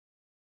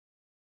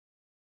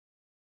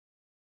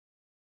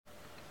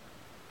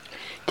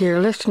Dear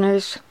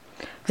listeners,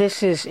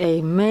 this is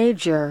a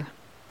major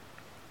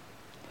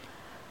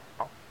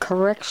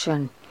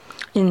correction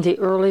in the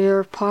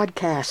earlier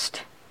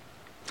podcast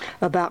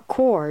about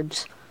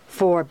chords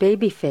for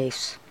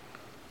Babyface.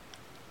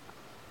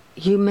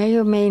 You may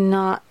or may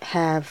not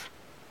have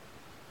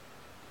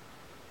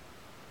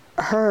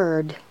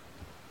heard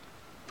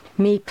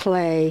me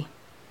play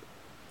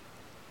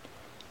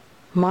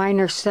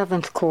minor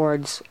seventh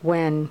chords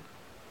when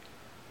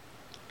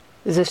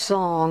the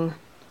song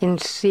in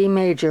C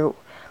major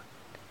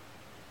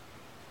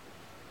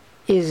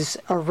is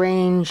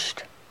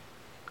arranged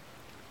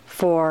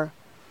for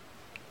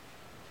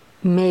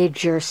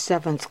major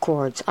seventh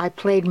chords. I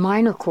played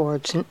minor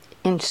chords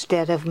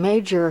instead of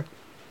major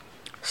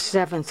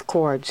seventh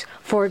chords.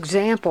 For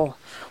example,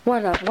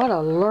 what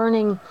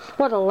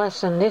a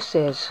lesson this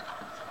is.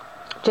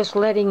 Just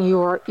letting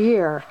your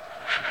ear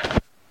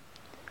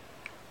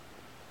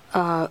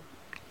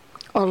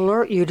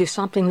alert you to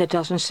something that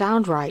doesn't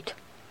sound right.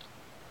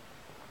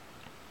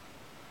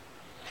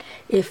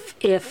 If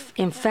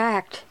in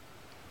fact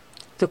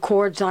the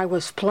chords I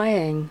was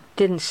playing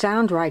didn't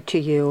sound right to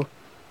you,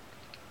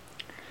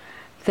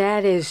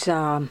 that is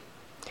 2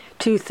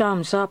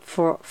 thumbs up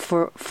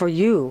for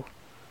you.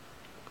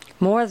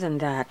 More than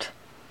that,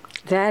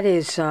 that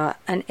is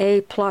an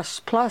A++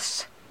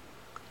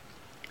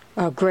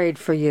 grade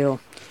for you.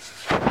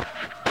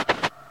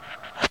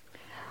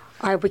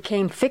 I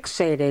became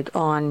fixated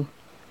on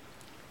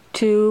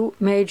 2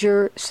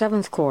 major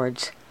seventh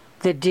chords,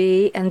 the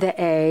D and the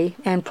A,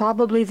 and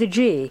probably the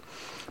G.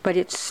 But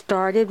it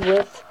started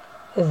with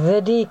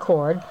the D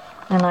chord,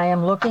 and I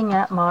am looking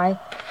at my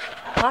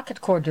pocket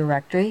chord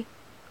directory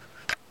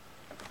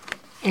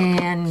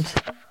and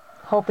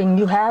hoping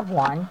you have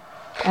one,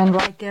 and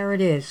right there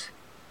it is.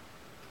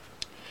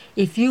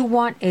 If you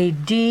want a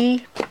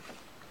D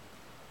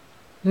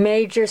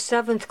major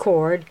seventh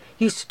chord,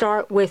 you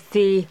start with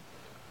the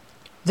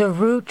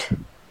root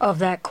of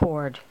that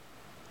chord.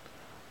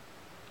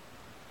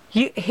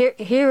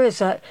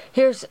 Here's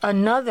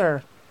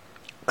another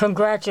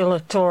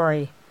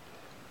congratulatory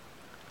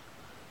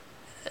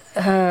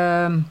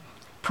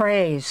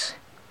praise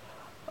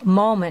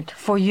moment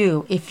for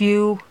you if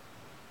you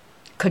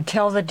could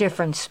tell the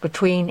difference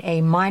between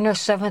a minor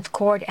seventh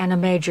chord and a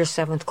major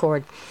seventh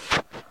chord.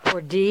 For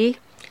D,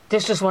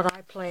 this is what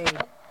I played.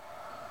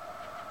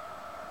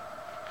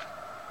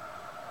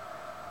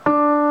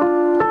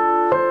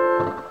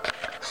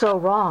 So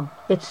wrong.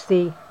 It's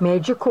the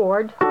major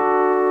chord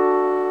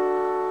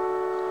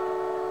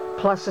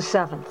plus a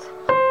seventh.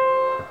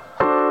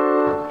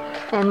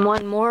 And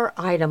one more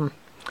item.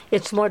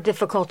 It's more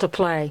difficult to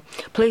play.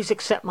 Please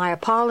accept my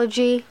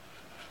apology.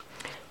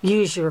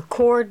 Use your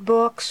chord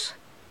books.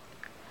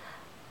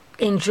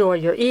 Enjoy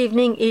your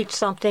evening. Eat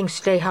something.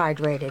 Stay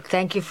hydrated.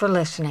 Thank you for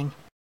listening.